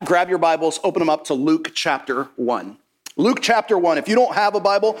grab your Bibles, open them up to Luke chapter 1. Luke chapter 1. If you don't have a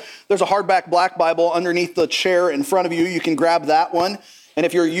Bible, there's a hardback black Bible underneath the chair in front of you. You can grab that one. And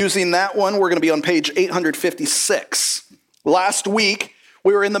if you're using that one, we're going to be on page 856. Last week,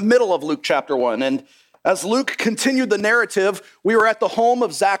 we were in the middle of Luke chapter 1. And as Luke continued the narrative, we were at the home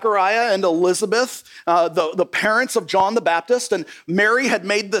of Zachariah and Elizabeth, the parents of John the Baptist. And Mary had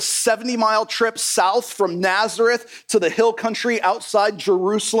made this 70-mile trip south from Nazareth to the hill country outside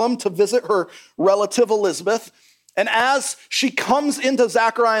Jerusalem to visit her relative Elizabeth. And as she comes into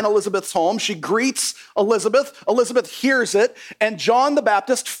Zachariah and Elizabeth's home, she greets Elizabeth. Elizabeth hears it, and John the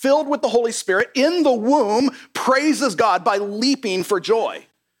Baptist, filled with the Holy Spirit in the womb, praises God by leaping for joy.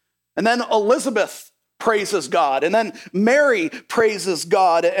 And then Elizabeth praises God, and then Mary praises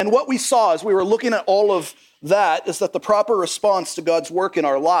God. And what we saw as we were looking at all of that is that the proper response to God's work in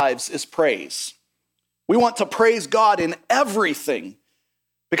our lives is praise. We want to praise God in everything,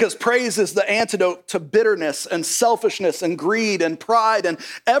 because praise is the antidote to bitterness and selfishness and greed and pride and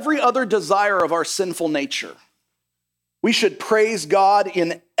every other desire of our sinful nature. We should praise God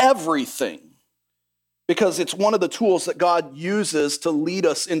in everything because it's one of the tools that God uses to lead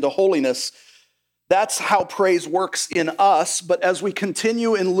us into holiness. That's how praise works in us. But as we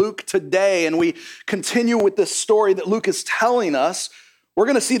continue in Luke today and we continue with this story that Luke is telling us, we're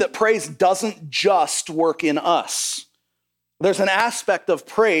going to see that praise doesn't just work in us. There's an aspect of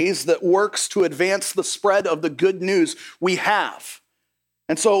praise that works to advance the spread of the good news we have.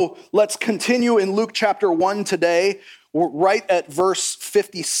 And so let's continue in Luke chapter 1 today. We're right at verse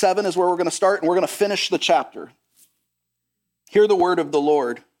 57 is where we're going to start, and we're going to finish the chapter. Hear the word of the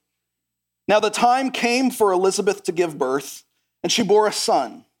Lord. Now the time came for Elizabeth to give birth, and she bore a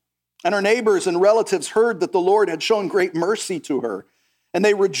son. And her neighbors and relatives heard that the Lord had shown great mercy to her, and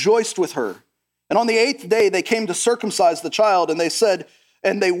they rejoiced with her. And on the 8th day, they came to circumcise the child, and they said,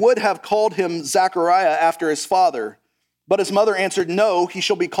 and they would have called him Zachariah after his father. But his mother answered, no, he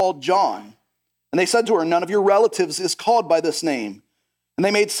shall be called John. And they said to her, none of your relatives is called by this name. And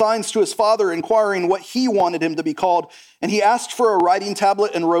they made signs to his father, inquiring what he wanted him to be called. And he asked for a writing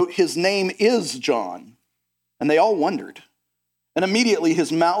tablet and wrote, his name is John. And they all wondered. And immediately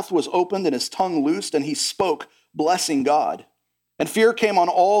his mouth was opened and his tongue loosed, and he spoke, blessing God. And fear came on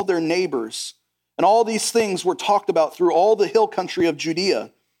all their neighbors. And all these things were talked about through all the hill country of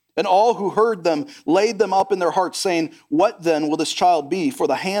Judea. And all who heard them laid them up in their hearts, saying, what then will this child be? For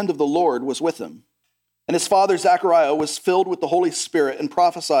the hand of the Lord was with him. And his father Zachariah was filled with the Holy Spirit and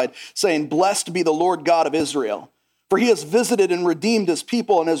prophesied, saying, blessed be the Lord God of Israel. For he has visited and redeemed his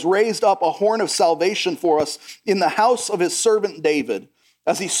people and has raised up a horn of salvation for us in the house of his servant David,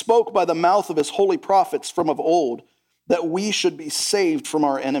 as he spoke by the mouth of his holy prophets from of old, that we should be saved from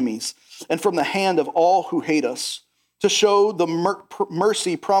our enemies and from the hand of all who hate us, to show the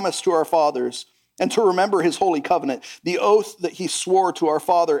mercy promised to our fathers, and to remember his holy covenant, the oath that he swore to our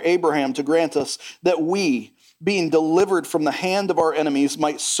father Abraham to grant us, that we, being delivered from the hand of our enemies,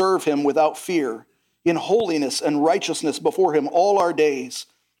 might serve him without fear, in holiness and righteousness before him all our days.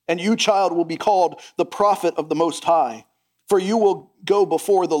 And you, child, will be called the prophet of the Most High. For you will go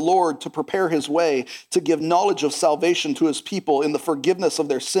before the Lord to prepare his way, to give knowledge of salvation to his people in the forgiveness of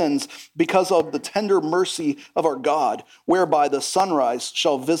their sins, because of the tender mercy of our God, whereby the sunrise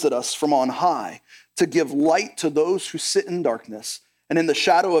shall visit us from on high, to give light to those who sit in darkness, and in the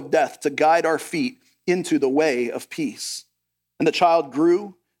shadow of death to guide our feet into the way of peace. And the child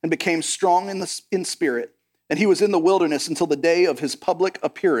grew and became strong in spirit, and he was in the wilderness until the day of his public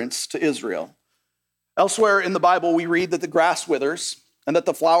appearance to Israel. Elsewhere in the Bible, we read that the grass withers and that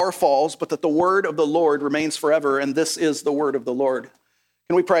the flower falls, but that the word of the Lord remains forever, and this is the word of the Lord.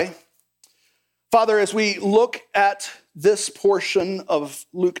 Can we pray? Father, as we look at this portion of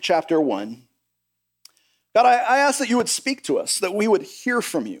Luke chapter 1, God, I ask that you would speak to us, that we would hear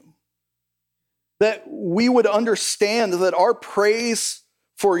from you, that we would understand that our praise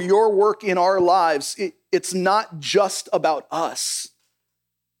for your work in our lives, it's not just about us.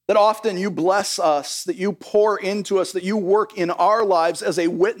 That often you bless us, that you pour into us, that you work in our lives as a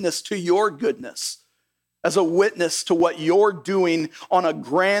witness to your goodness, as a witness to what you're doing on a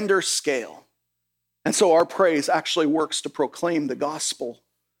grander scale. And so our praise actually works to proclaim the gospel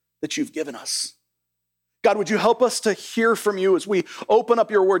that you've given us. God, would you help us to hear from you as we open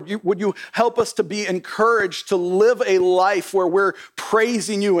up your word? Would you help us to be encouraged to live a life where we're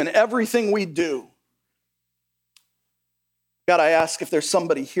praising you in everything we do? God, I ask if there's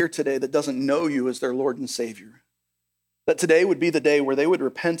somebody here today that doesn't know you as their Lord and Savior, that today would be the day where they would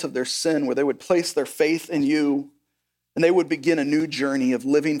repent of their sin, where they would place their faith in you, and they would begin a new journey of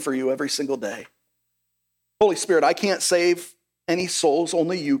living for you every single day. Holy Spirit, I can't save any souls,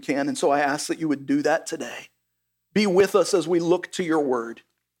 only you can. And so I ask that you would do that today. Be with us as we look to your word.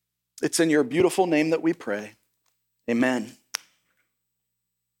 It's in your beautiful name that we pray. Amen.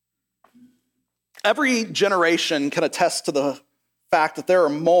 Every generation can attest to the fact that there are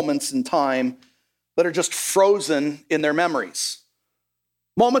moments in time that are just frozen in their memories.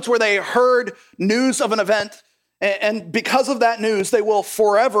 Moments where they heard news of an event, and because of that news, they will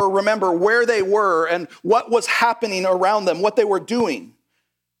forever remember where they were and what was happening around them, what they were doing.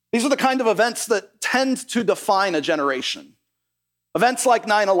 These are the kind of events that tend to define a generation. Events like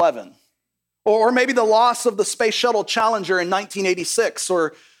 9/11, or maybe the loss of the Space Shuttle Challenger in 1986,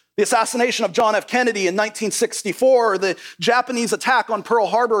 or the assassination of John F. Kennedy in 1964, or the Japanese attack on Pearl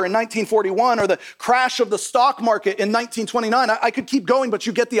Harbor in 1941, or the crash of the stock market in 1929. I could keep going, but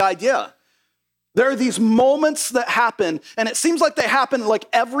you get the idea. There are these moments that happen, and it seems like they happen like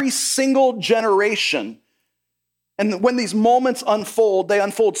every single generation. And when these moments unfold, they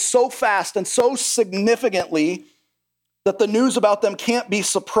unfold so fast and so significantly that the news about them can't be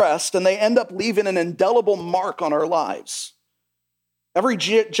suppressed, and they end up leaving an indelible mark on our lives. Every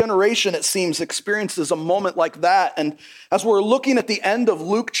generation, it seems, experiences a moment like that. And as we're looking at the end of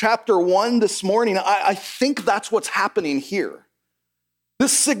Luke chapter 1 this morning, I think that's what's happening here.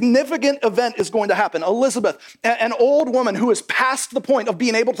 This significant event is going to happen. Elizabeth, an old woman who is past the point of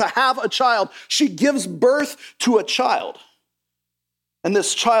being able to have a child, she gives birth to a child. And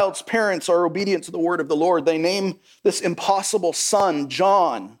this child's parents are obedient to the word of the Lord. They name this impossible son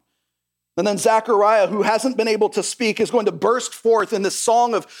John. And then Zechariah, who hasn't been able to speak, is going to burst forth in this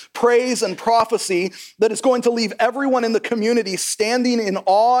song of praise and prophecy that is going to leave everyone in the community standing in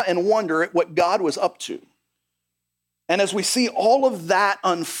awe and wonder at what God was up to. And as we see all of that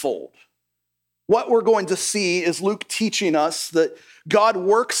unfold, what we're going to see is Luke teaching us that God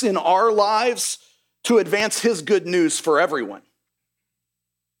works in our lives to advance his good news for everyone.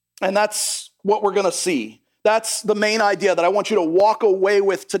 And that's what we're going to see. That's the main idea that I want you to walk away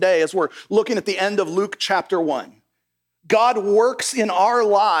with today as we're looking at the end of Luke chapter 1. God works in our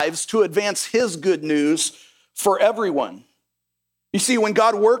lives to advance his good news for everyone. You see, when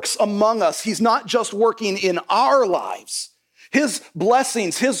God works among us, he's not just working in our lives. His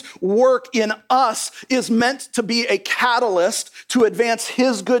blessings, his work in us is meant to be a catalyst to advance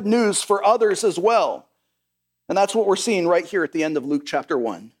his good news for others as well. And that's what we're seeing right here at the end of Luke chapter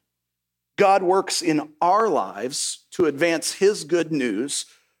 1. God works in our lives to advance his good news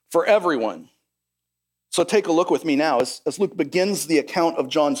for everyone. So take a look with me now. As Luke begins the account of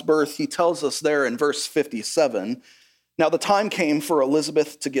John's birth, he tells us there in verse 57, now the time came for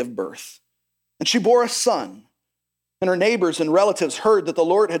Elizabeth to give birth, and she bore a son. And her neighbors and relatives heard that the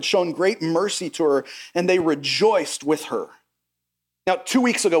Lord had shown great mercy to her, and they rejoiced with her. Now, 2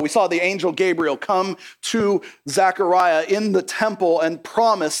 weeks ago, we saw the angel Gabriel come to Zechariah in the temple and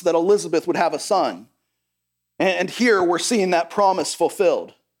promise that Elizabeth would have a son. And here we're seeing that promise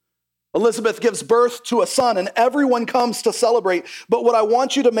fulfilled. Elizabeth gives birth to a son, and everyone comes to celebrate. But what I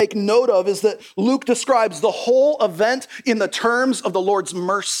want you to make note of is that Luke describes the whole event in the terms of the Lord's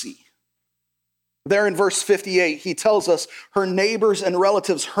mercy. There in verse 58, he tells us her neighbors and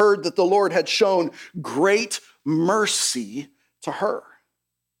relatives heard that the Lord had shown great mercy to her.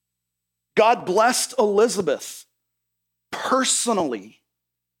 God blessed Elizabeth personally.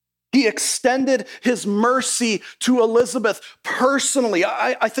 He extended his mercy to Elizabeth personally.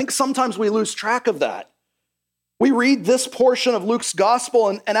 I think sometimes we lose track of that. We read this portion of Luke's gospel,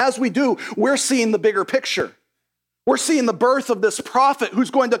 and as we do, we're seeing the bigger picture. We're seeing the birth of this prophet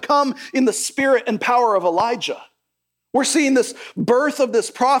who's going to come in the spirit and power of Elijah. We're seeing this birth of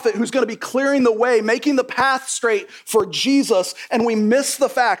this prophet who's going to be clearing the way, making the path straight for Jesus. And we miss the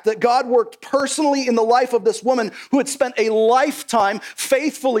fact that God worked personally in the life of this woman who had spent a lifetime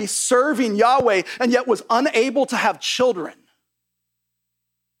faithfully serving Yahweh and yet was unable to have children.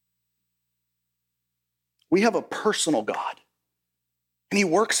 We have a personal God, and he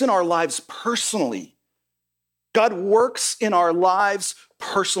works in our lives personally. God works in our lives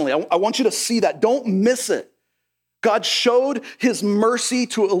personally. I want you to see that. Don't miss it. God showed his mercy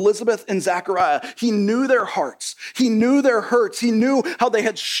to Elizabeth and Zechariah. He knew their hearts. He knew their hurts. He knew how they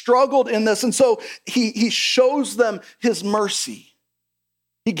had struggled in this. And so he shows them his mercy.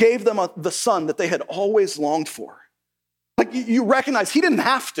 He gave them the son that they had always longed for. Like you recognize he didn't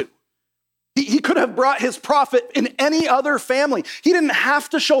have to. He could have brought his prophet in any other family. He didn't have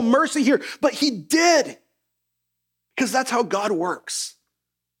to show mercy here, but he did. Because that's how God works.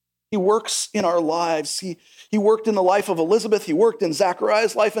 He works in our lives. He worked in the life of Elizabeth. He worked in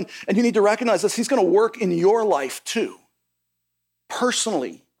Zechariah's life. And you need to recognize this. He's going to work in your life too.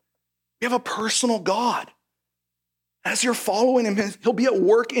 Personally. We have a personal God. As you're following him, he'll be at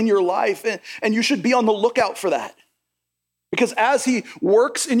work in your life, and you should be on the lookout for that. Because as he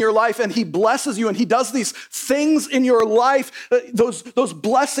works in your life and he blesses you and he does these things in your life, those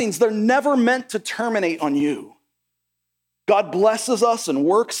blessings, they're never meant to terminate on you. God blesses us and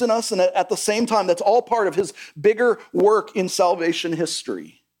works in us, and at the same time, that's all part of his bigger work in salvation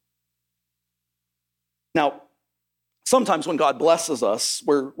history. Now, sometimes when God blesses us,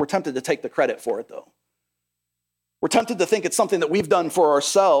 we're tempted to take the credit for it, though. We're tempted to think it's something that we've done for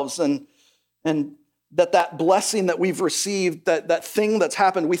ourselves, and that blessing that we've received, that thing that's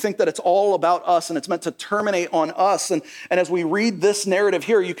happened, we think that it's all about us and it's meant to terminate on us. And as we read this narrative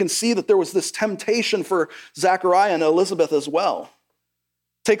here, you can see that there was this temptation for Zechariah and Elizabeth as well.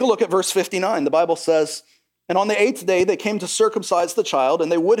 Take a look at verse 59. The Bible says, "And on the 8th day they came to circumcise the child,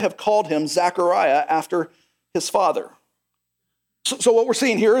 and they would have called him Zechariah after his father." So what we're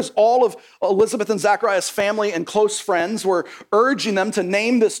seeing here is all of Elizabeth and Zechariah's family and close friends were urging them to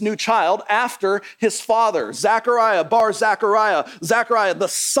name this new child after his father, Zechariah bar Zechariah, Zechariah, the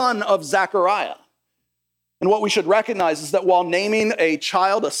son of Zechariah. And what we should recognize is that while naming a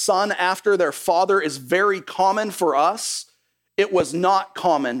child, a son, after their father is very common for us, it was not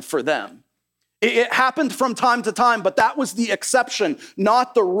common for them. It happened from time to time, but that was the exception,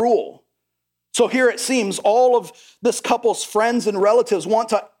 not the rule. So here it seems all of this couple's friends and relatives want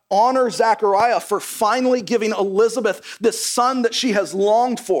to honor Zechariah for finally giving Elizabeth this son that she has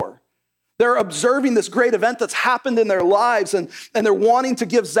longed for. They're observing this great event that's happened in their lives, and they're wanting to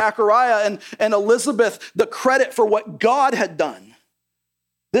give Zechariah and Elizabeth the credit for what God had done.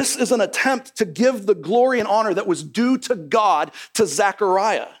 This is an attempt to give the glory and honor that was due to God to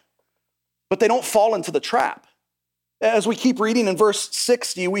Zechariah. But they don't fall into the trap. As we keep reading in verse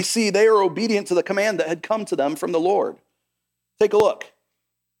 60, we see they are obedient to the command that had come to them from the Lord. Take a look.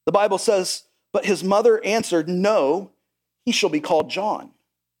 The Bible says, "But his mother answered, 'No, he shall be called John.'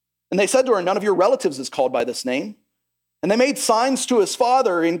 And they said to her, 'None of your relatives is called by this name.' And they made signs to his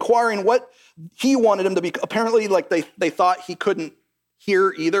father, inquiring what he wanted him to be." Apparently, like they thought he couldn't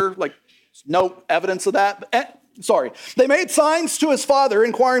hear either. Like, no evidence of that. They made signs to his father,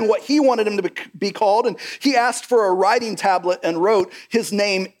 inquiring what he wanted him to be called, and he asked for a writing tablet and wrote, "His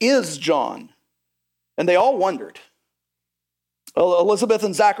name is John." And they all wondered. Elizabeth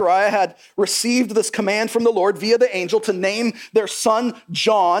and Zechariah had received this command from the Lord via the angel to name their son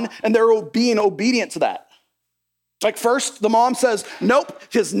John, and they're being obedient to that. Like first, the mom says, "Nope,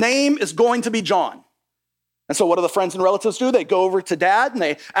 his name is going to be John." And so what do the friends and relatives do? They go over to dad and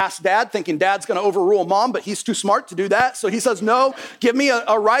they ask dad, thinking dad's going to overrule mom, but he's too smart to do that. So he says, "No, give me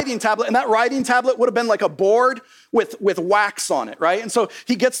a writing tablet." And that writing tablet would have been like a board with wax on it, right? And so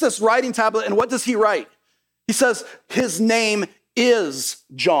he gets this writing tablet, and what does he write? He says, "His name is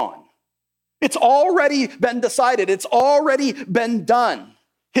John." It's already been decided. It's already been done.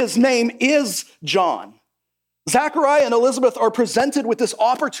 His name is John. Zechariah and Elizabeth are presented with this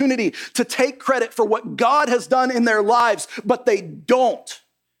opportunity to take credit for what God has done in their lives, but they don't.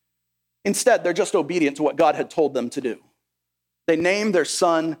 Instead, they're just obedient to what God had told them to do. They name their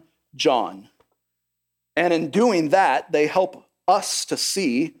son John. And in doing that, they help us to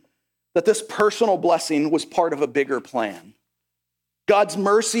see that this personal blessing was part of a bigger plan. God's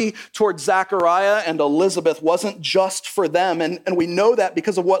mercy towards Zechariah and Elizabeth wasn't just for them, and we know that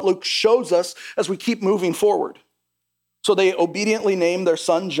because of what Luke shows us as we keep moving forward. So they obediently named their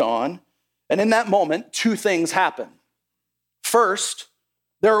son John, and in that moment, two things happen. First,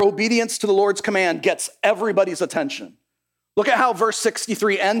 their obedience to the Lord's command gets everybody's attention. Look at how verse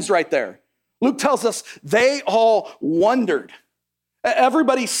 63 ends right there. Luke tells us they all wondered.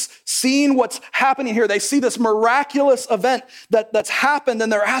 Everybody's seeing what's happening here. They see this miraculous event that's happened,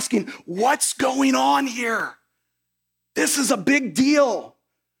 and they're asking, "What's going on here? This is a big deal."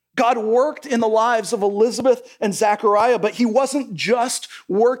 God worked in the lives of Elizabeth and Zechariah, but he wasn't just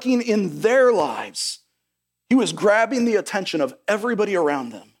working in their lives. He was grabbing the attention of everybody around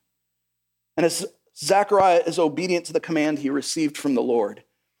them. And as Zechariah is obedient to the command he received from the Lord,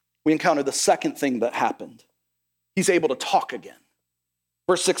 we encounter the second thing that happened. He's able to talk again.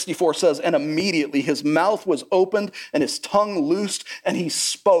 Verse 64 says, "And immediately his mouth was opened and his tongue loosed, and he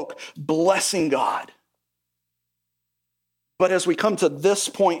spoke, blessing God." But as we come to this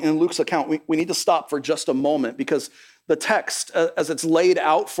point in Luke's account, we need to stop for just a moment, because the text, as it's laid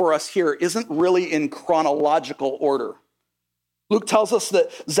out for us here, isn't really in chronological order. Luke tells us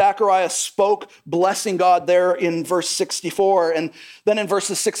that Zechariah spoke blessing God there in verse 64. And then in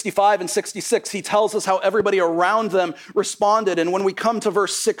verses 65 and 66, he tells us how everybody around them responded. And when we come to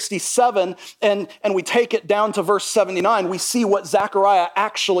verse 67 and we take it down to verse 79, we see what Zechariah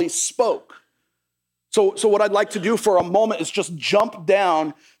actually spoke. So what I'd like to do for a moment is just jump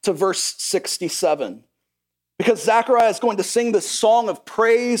down to verse 67. Because Zechariah is going to sing this song of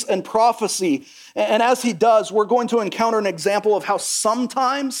praise and prophecy. And as he does, we're going to encounter an example of how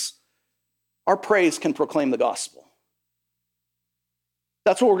sometimes our praise can proclaim the gospel.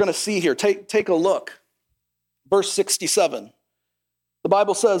 That's what we're going to see here. Take a look. Verse 67. The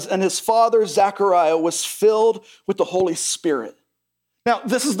Bible says, and his father Zechariah was filled with the Holy Spirit. Now,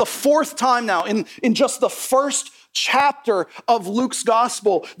 this is the fourth time now in just the first chapter of Luke's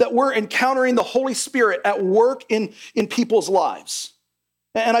gospel that we're encountering the Holy Spirit at work in people's lives.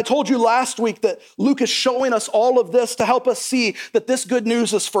 And I told you last week that Luke is showing us all of this to help us see that this good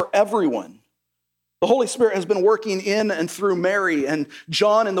news is for everyone. The Holy Spirit has been working in and through Mary and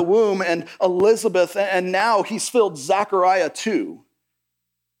John in the womb and Elizabeth, and now he's filled Zechariah too.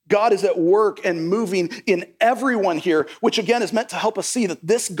 God is at work and moving in everyone here, which again is meant to help us see that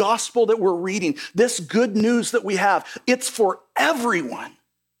this gospel that we're reading, this good news that we have, it's for everyone.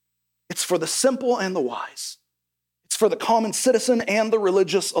 It's for the simple and the wise. It's for the common citizen and the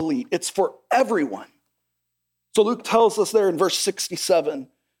religious elite. It's for everyone. So Luke tells us there in verse 67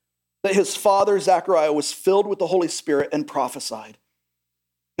 that his father Zechariah was filled with the Holy Spirit and prophesied.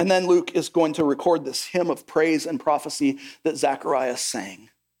 And then Luke is going to record this hymn of praise and prophecy that Zechariah sang.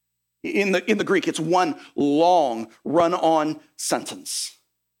 In the Greek, it's one long run-on sentence.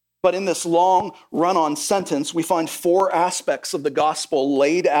 But in this long run-on sentence, we find four aspects of the gospel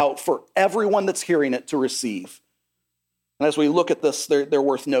laid out for everyone that's hearing it to receive. And as we look at this, they're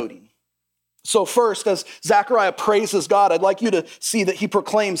worth noting. So first, as Zechariah praises God, I'd like you to see that he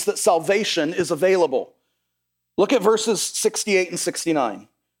proclaims that salvation is available. Look at verses 68 and 69.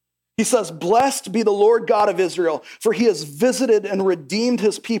 He says, blessed be the Lord God of Israel, for he has visited and redeemed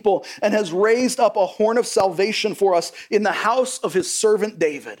his people and has raised up a horn of salvation for us in the house of his servant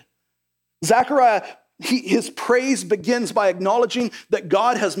David. Zechariah, his praise begins by acknowledging that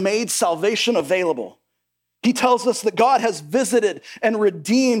God has made salvation available. He tells us that God has visited and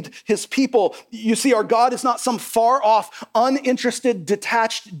redeemed his people. You see, our God is not some far off, uninterested,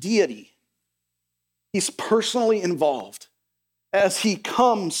 detached deity. He's personally involved as he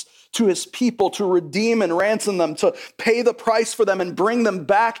comes to his people to redeem and ransom them, to pay the price for them and bring them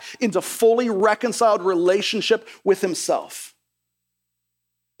back into fully reconciled relationship with himself.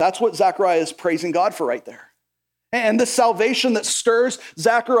 That's what Zechariah is praising God for right there. And the salvation that stirs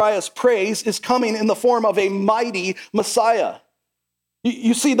Zechariah's praise is coming in the form of a mighty Messiah.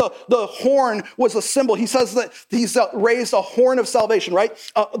 You see, the horn was a symbol. He says that he's raised a horn of salvation, right?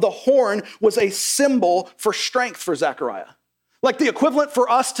 The horn was a symbol for strength for Zechariah. Like the equivalent for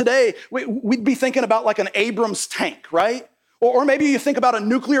us today, we'd be thinking about like an Abrams tank, right? Or maybe you think about a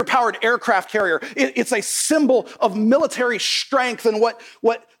nuclear-powered aircraft carrier. It's a symbol of military strength. And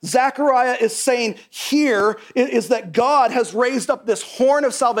what Zechariah is saying here is that God has raised up this horn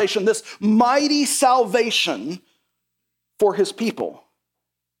of salvation, this mighty salvation for his people.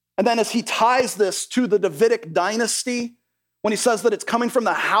 And then as he ties this to the Davidic dynasty, when he says that it's coming from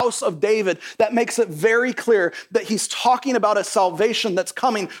the house of David, that makes it very clear that he's talking about a salvation that's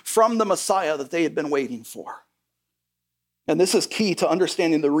coming from the Messiah that they had been waiting for. And this is key to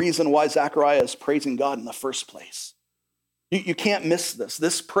understanding the reason why Zechariah is praising God in the first place. You can't miss this.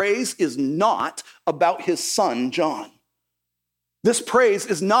 This praise is not about his son, John. This praise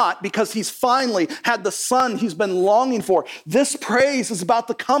is not because he's finally had the son he's been longing for. This praise is about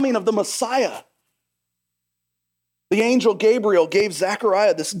the coming of the Messiah. The angel Gabriel gave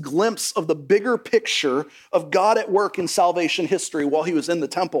Zechariah this glimpse of the bigger picture of God at work in salvation history while he was in the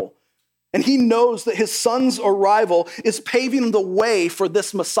temple. And he knows that his son's arrival is paving the way for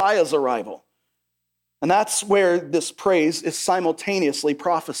this Messiah's arrival. And that's where this praise is simultaneously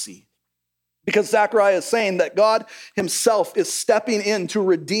prophecy. Because Zechariah is saying that God himself is stepping in to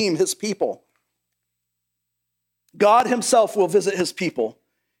redeem his people. God himself will visit his people.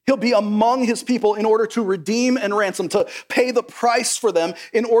 He'll be among his people in order to redeem and ransom, to pay the price for them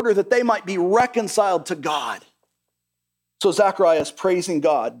in order that they might be reconciled to God. So Zechariah is praising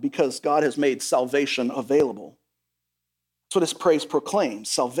God because God has made salvation available. That's what his praise proclaims.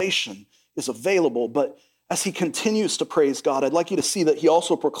 Salvation is available, but as he continues to praise God, I'd like you to see that he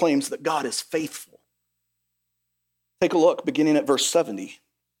also proclaims that God is faithful. Take a look, beginning at verse 70.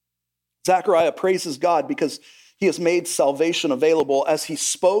 Zechariah praises God because he has made salvation available as he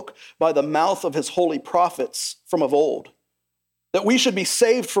spoke by the mouth of his holy prophets from of old, that we should be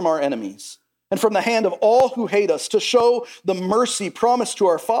saved from our enemies and from the hand of all who hate us, to show the mercy promised to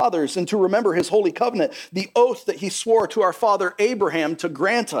our fathers and to remember his holy covenant, the oath that he swore to our father Abraham to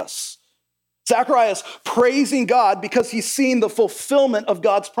grant us. Zechariah is praising God because he's seen the fulfillment of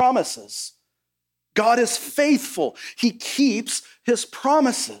God's promises. God is faithful. He keeps his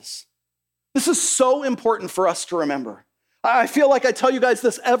promises. This is so important for us to remember. I feel like I tell you guys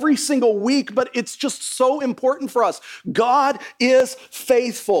this every single week, but it's just so important for us. God is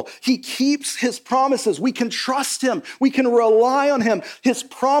faithful. He keeps his promises. We can trust him. We can rely on him. His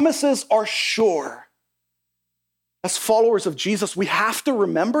promises are sure. As followers of Jesus, we have to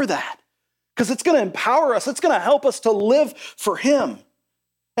remember that because it's going to empower us. It's going to help us to live for him.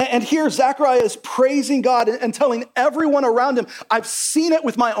 And here Zechariah is praising God and telling everyone around him, I've seen it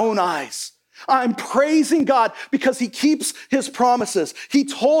with my own eyes. I'm praising God because he keeps his promises. He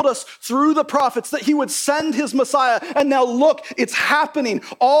told us through the prophets that he would send his Messiah. And now look, it's happening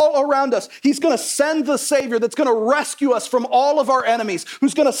all around us. He's going to send the Savior that's going to rescue us from all of our enemies,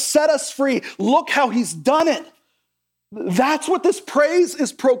 who's going to set us free. Look how he's done it. That's what this praise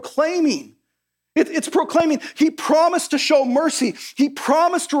is proclaiming. It's proclaiming he promised to show mercy. He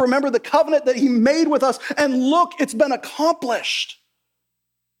promised to remember the covenant that he made with us. And look, it's been accomplished.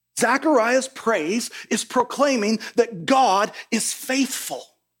 Zechariah's praise is proclaiming that God is faithful.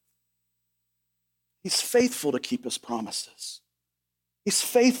 He's faithful to keep his promises. He's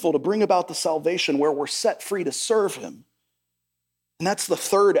faithful to bring about the salvation where we're set free to serve him. And that's the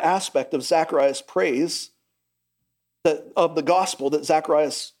third aspect of Zechariah's praise, of the gospel that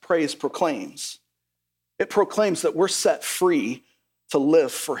Zechariah's praise proclaims. It proclaims that we're set free to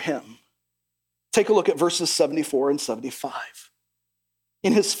live for him. Take a look at verses 74 and 75.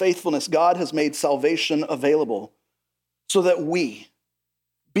 In his faithfulness, God has made salvation available so that we,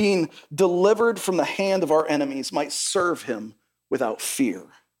 being delivered from the hand of our enemies, might serve him without fear,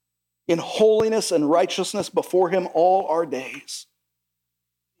 in holiness and righteousness before him all our days.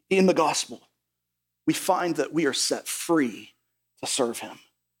 In the gospel, we find that we are set free to serve him.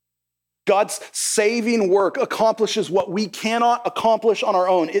 God's saving work accomplishes what we cannot accomplish on our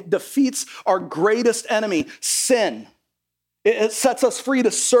own. It defeats our greatest enemy, sin. It sets us free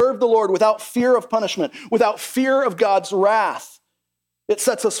to serve the Lord without fear of punishment, without fear of God's wrath. It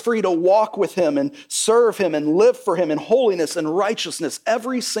sets us free to walk with him and serve him and live for him in holiness and righteousness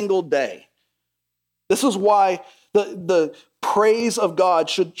every single day. This is why the praise of God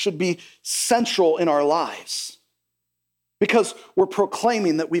should be central in our lives, because we're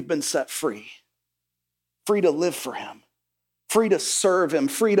proclaiming that we've been set free, free to live for him, free to serve him,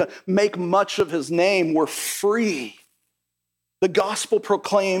 free to make much of his name. We're free. The gospel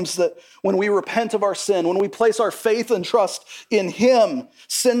proclaims that when we repent of our sin, when we place our faith and trust in him,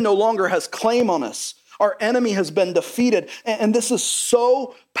 sin no longer has claim on us. Our enemy has been defeated. And this is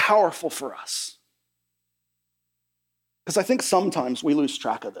so powerful for us. Because I think sometimes we lose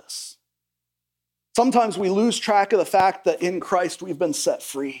track of this. Sometimes we lose track of the fact that in Christ we've been set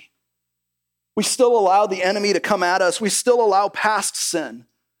free. We still allow the enemy to come at us. We still allow past sin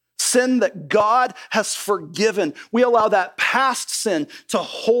that God has forgiven. We allow that past sin to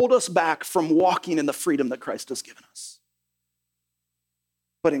hold us back from walking in the freedom that Christ has given us.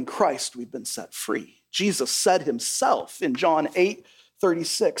 But in Christ, we've been set free. Jesus said himself in John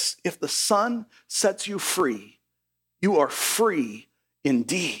 8:36, if the Son sets you free, you are free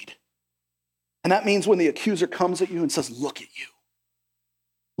indeed. And that means when the accuser comes at you and says, look at you.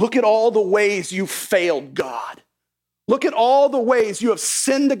 Look at all the ways you failed God. Look at all the ways you have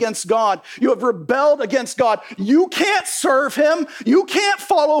sinned against God. You have rebelled against God. You can't serve him. You can't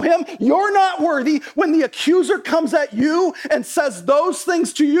follow him. You're not worthy. When the accuser comes at you and says those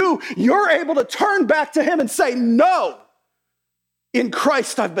things to you, you're able to turn back to him and say, no, in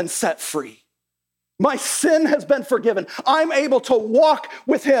Christ I've been set free. My sin has been forgiven. I'm able to walk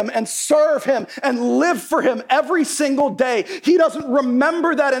with him and serve him and live for him every single day. He doesn't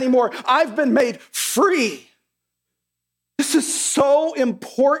remember that anymore. I've been made free. This is so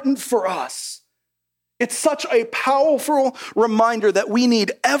important for us. It's such a powerful reminder that we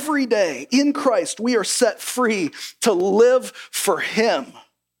need every day in Christ. We are set free to live for him.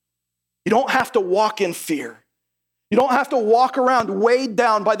 You don't have to walk in fear. You don't have to walk around weighed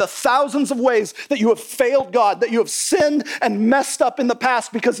down by the thousands of ways that you have failed God, that you have sinned and messed up in the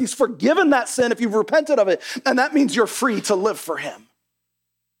past, because he's forgiven that sin if you've repented of it. And that means you're free to live for him.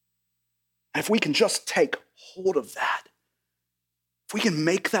 And if we can just take hold of that, if we can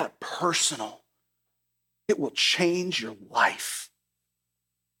make that personal, it will change your life.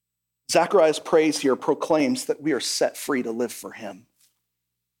 Zechariah's praise here proclaims that we are set free to live for him.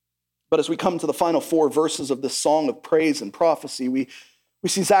 But as we come to the final 4 verses of this song of praise and prophecy, we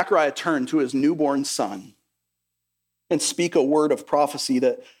see Zechariah turn to his newborn son and speak a word of prophecy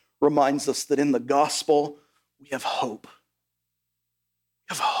that reminds us that in the gospel, we have hope.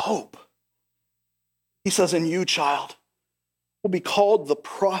 We have hope. He says, "In you, child, will be called the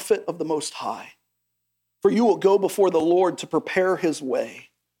prophet of the Most High. For you will go before the Lord to prepare his way,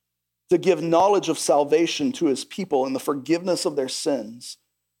 to give knowledge of salvation to his people and the forgiveness of their sins,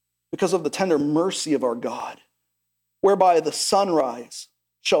 because of the tender mercy of our God, whereby the sunrise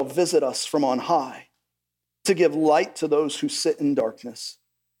shall visit us from on high, to give light to those who sit in darkness,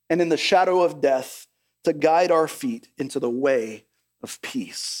 and in the shadow of death, to guide our feet into the way of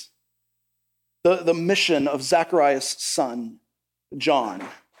peace. The mission of Zechariah's son, John,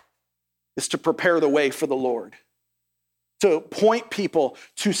 is to prepare the way for the Lord, to point people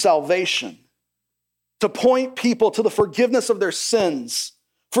to salvation, to point people to the forgiveness of their sins,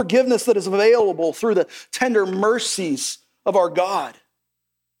 forgiveness that is available through the tender mercies of our God,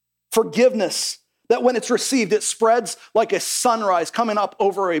 forgiveness that when it's received, it spreads like a sunrise coming up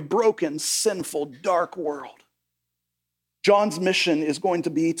over a broken, sinful, dark world. John's mission is going to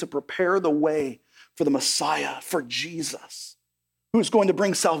be to prepare the way for the Messiah, for Jesus, who's going to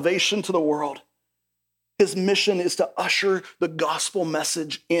bring salvation to the world. His mission is to usher the gospel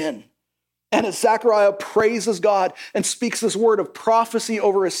message in. And as Zechariah praises God and speaks this word of prophecy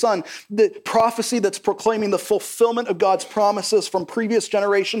over his son, the prophecy that's proclaiming the fulfillment of God's promises from previous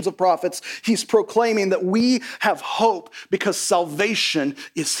generations of prophets, he's proclaiming that we have hope because salvation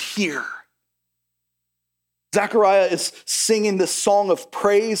is here. Zechariah is singing this song of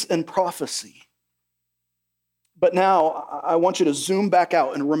praise and prophecy. But now I want you to zoom back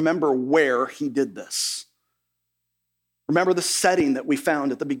out and remember where he did this. Remember the setting that we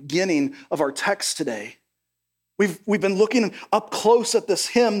found at the beginning of our text today. We've been looking up close at this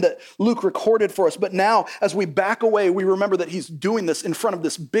hymn that Luke recorded for us, but now as we back away, we remember that he's doing this in front of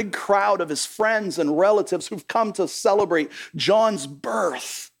this big crowd of his friends and relatives who've come to celebrate John's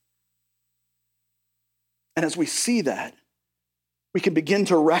birth. And as we see that, we can begin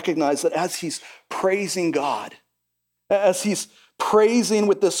to recognize that as he's praising God, as he's praising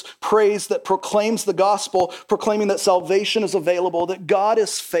with this praise that proclaims the gospel, proclaiming that salvation is available, that God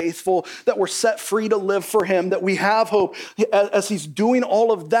is faithful, that we're set free to live for him, that we have hope. As he's doing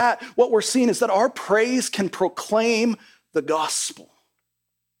all of that, what we're seeing is that our praise can proclaim the gospel.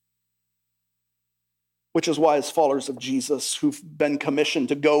 Which is why as followers of Jesus who've been commissioned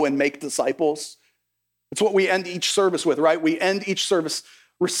to go and make disciples, it's what we end each service with, right? We end each service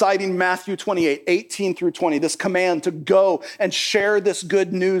reciting Matthew 28, 18 through 20, this command to go and share this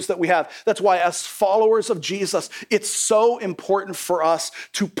good news that we have. That's why as followers of Jesus, it's so important for us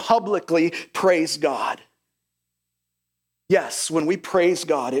to publicly praise God. Yes, when we praise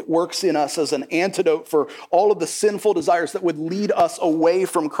God, it works in us as an antidote for all of the sinful desires that would lead us away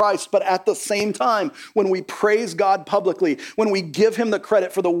from Christ. But at the same time, when we praise God publicly, when we give him the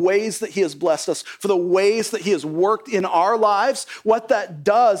credit for the ways that he has blessed us, for the ways that he has worked in our lives, what that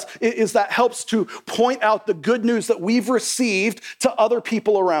does is that helps to point out the good news that we've received to other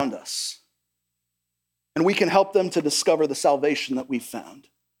people around us. And we can help them to discover the salvation that we've found.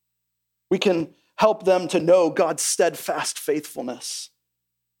 We can help them to know God's steadfast faithfulness.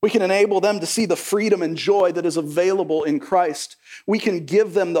 We can enable them to see the freedom and joy that is available in Christ. We can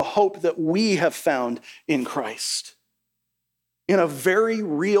give them the hope that we have found in Christ. In a very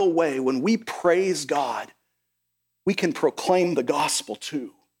real way, when we praise God, we can proclaim the gospel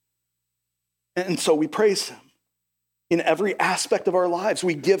too. And so we praise him in every aspect of our lives.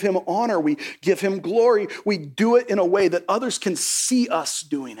 We give him honor. We give him glory. We do it in a way that others can see us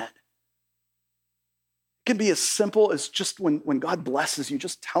doing it. It can be as simple as just when God blesses you,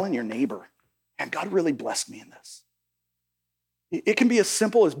 just telling your neighbor, man, God really blessed me in this. It can be as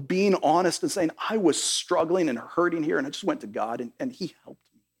simple as being honest and saying, I was struggling and hurting here, and I just went to God, and he helped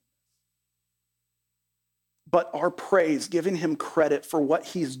me. But our praise, giving him credit for what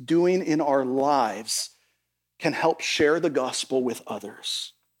he's doing in our lives, can help share the gospel with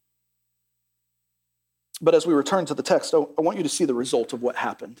others. But as we return to the text, I want you to see the result of what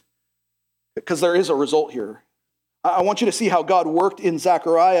happened. Because there is a result here. I want you to see how God worked in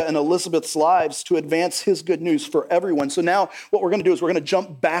Zechariah and Elizabeth's lives to advance his good news for everyone. So now what we're going to do is we're going to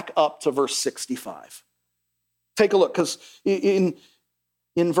jump back up to verse 65. Take a look, because in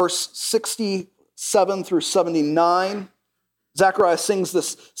verse 67 through 79, Zechariah sings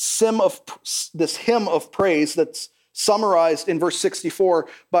this hymn of praise that's summarized in verse 64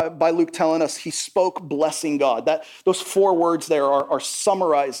 by Luke telling us he spoke blessing God. Those four words there are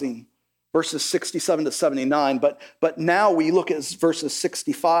summarizing verses 67 to 79, but now we look at verses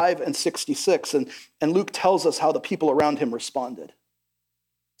 65 and 66, and Luke tells us how the people around him responded.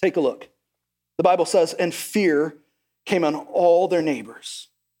 Take a look. The Bible says, and fear came on all their neighbors.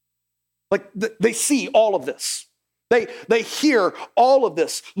 Like they see all of this. They hear all of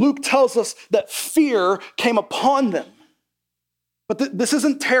this. Luke tells us that fear came upon them. But this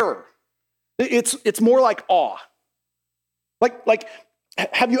isn't terror. It's more like awe. Like,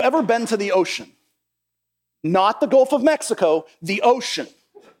 have you ever been to the ocean? Not the Gulf of Mexico, the ocean.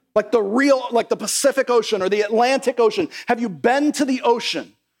 Like the Pacific Ocean or the Atlantic Ocean. Have you been to the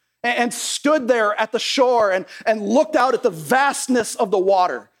ocean and stood there at the shore and looked out at the vastness of the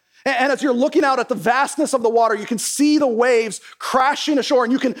water? And as you're looking out at the vastness of the water, you can see the waves crashing ashore,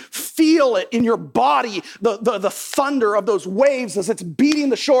 and you can feel it in your body, the thunder of those waves as it's beating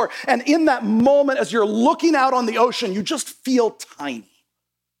the shore. And in that moment, as you're looking out on the ocean, you just feel tiny.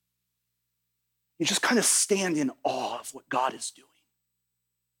 You just kind of stand in awe of what God is doing.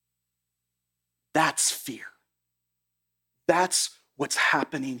 That's fear. That's what's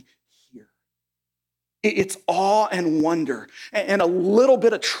happening here. It's awe and wonder and a little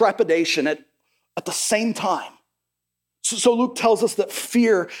bit of trepidation at the same time. So Luke tells us that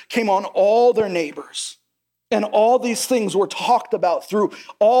fear came on all their neighbors, and all these things were talked about through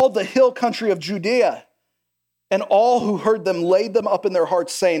all the hill country of Judea. And all who heard them laid them up in their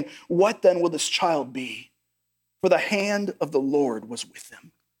hearts, saying, "What then will this child be? For the hand of the Lord was with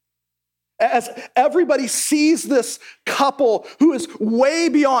them." As everybody sees this couple who is way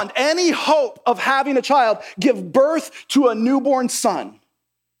beyond any hope of having a child give birth to a newborn son.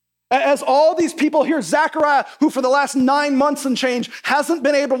 As all these people hear Zechariah, who for the last 9 months and change hasn't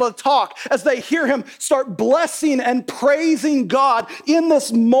been able to talk, as they hear him start blessing and praising God in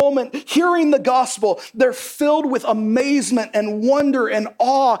this moment, hearing the gospel, they're filled with amazement and wonder and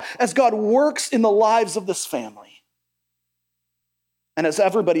awe as God works in the lives of this family. And as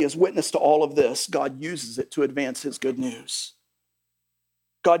everybody is witness to all of this, God uses it to advance his good news.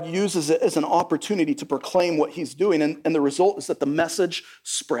 God uses it as an opportunity to proclaim what he's doing, and the result is that the message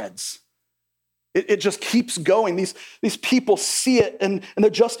spreads. It just keeps going. These people see it, and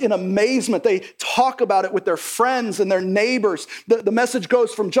they're just in amazement. They talk about it with their friends and their neighbors. The message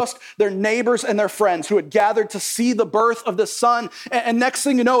goes from just their neighbors and their friends who had gathered to see the birth of the son, and next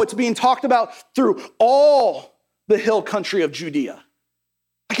thing you know, it's being talked about through all the hill country of Judea.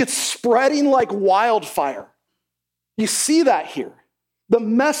 Like it's spreading like wildfire. You see that here. The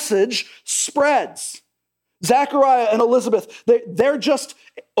message spreads. Zechariah and Elizabeth, they're just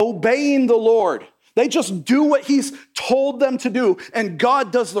obeying the Lord. They just do what he's told them to do, and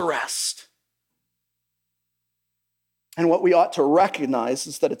God does the rest. And what we ought to recognize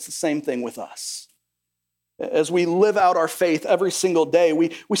is that it's the same thing with us. As we live out our faith every single day,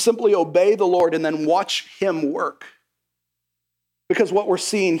 we simply obey the Lord and then watch him work. Because what we're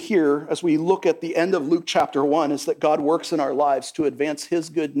seeing here as we look at the end of Luke chapter 1 is that God works in our lives to advance his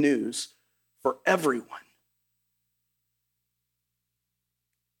good news for everyone.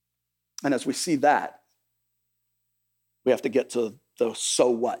 And as we see that, we have to get to the so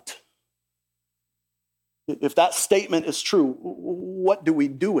what. If that statement is true, what do we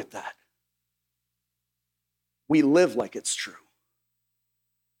do with that? We live like it's true.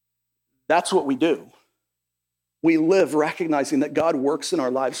 That's what we do. We live recognizing that God works in our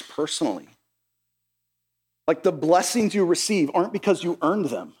lives personally. Like the blessings you receive aren't because you earned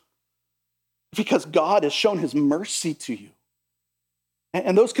them, because God has shown his mercy to you.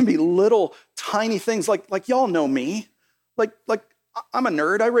 And those can be little tiny things like y'all know me. Like I'm a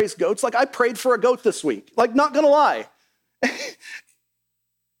nerd, I raise goats. Like I prayed for a goat this week. Like not gonna lie.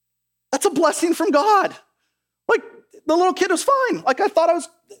 That's a blessing from God. Like the little kid was fine. Like I thought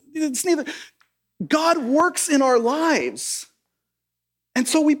it's neither. God works in our lives. And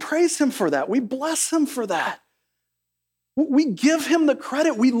so we praise him for that. We bless him for that. We give him the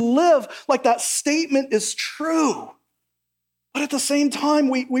credit. We live like that statement is true. But at the same time,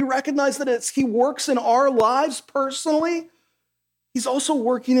 we recognize that as he works in our lives personally, he's also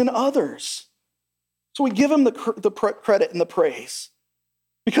working in others. So we give him the credit and the praise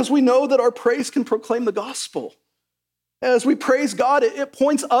because we know that our praise can proclaim the gospel. As we praise God, it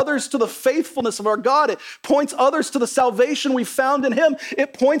points others to the faithfulness of our God. It points others to the salvation we found in him.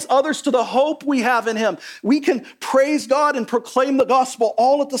 It points others to the hope we have in him. We can praise God and proclaim the gospel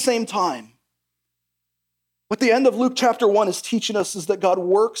all at the same time. What the end of Luke chapter 1 is teaching us is that God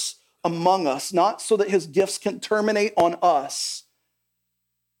works among us, not so that his gifts can terminate on us,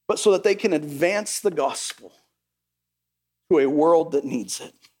 but so that they can advance the gospel to a world that needs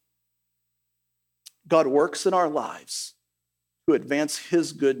it. God works in our lives to advance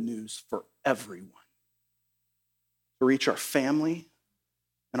his good news for everyone, to reach our family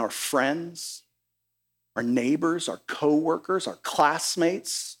and our friends, our neighbors, our coworkers, our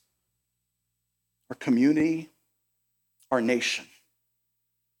classmates, our community, our nation.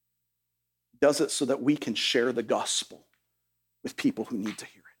 He does it so that we can share the gospel with people who need to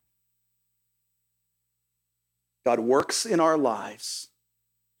hear it. God works in our lives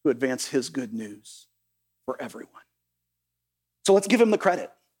to advance his good news for everyone. So let's give him the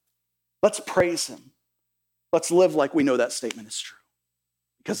credit. Let's praise him. Let's live like we know that statement is true,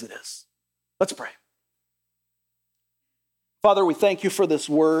 because it is. Let's pray. Father, we thank you for this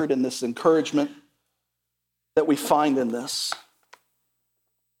word and this encouragement that we find in this.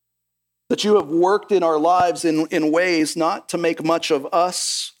 That you have worked in our lives in ways not to make much of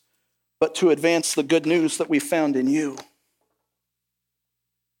us, but to advance the good news that we found in you.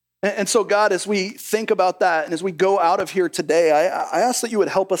 And so, God, as we think about that and as we go out of here today, I ask that you would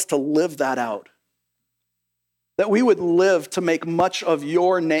help us to live that out. That we would live to make much of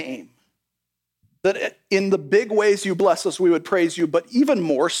your name. That in the big ways you bless us, we would praise you, but even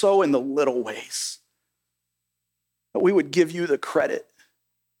more so in the little ways. That we would give you the credit.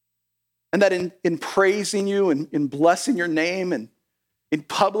 And that in praising you and in blessing your name and in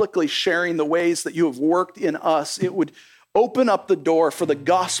publicly sharing the ways that you have worked in us, it would open up the door for the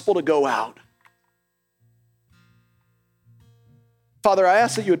gospel to go out. Father, I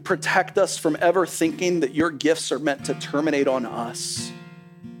ask that you would protect us from ever thinking that your gifts are meant to terminate on us.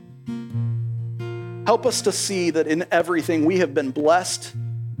 Help us to see that in everything we have been blessed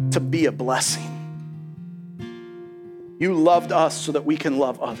to be a blessing. You loved us so that we can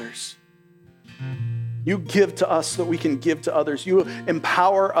love others. You give to us so that we can give to others. You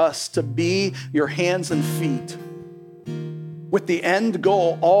empower us to be your hands and feet, with the end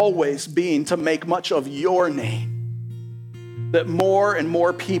goal always being to make much of your name, that more and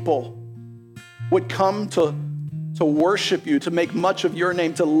more people would come to worship you, to make much of your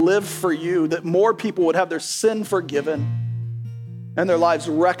name, to live for you, that more people would have their sin forgiven and their lives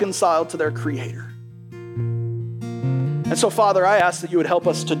reconciled to their Creator. And so, Father, I ask that you would help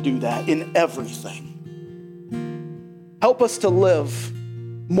us to do that in everything. Help us to live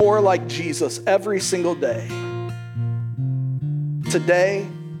more like Jesus every single day. Today,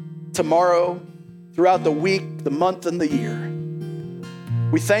 tomorrow, throughout the week, the month, and the year.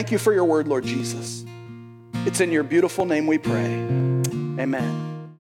 We thank you for your word, Lord Jesus. It's in your beautiful name we pray. Amen.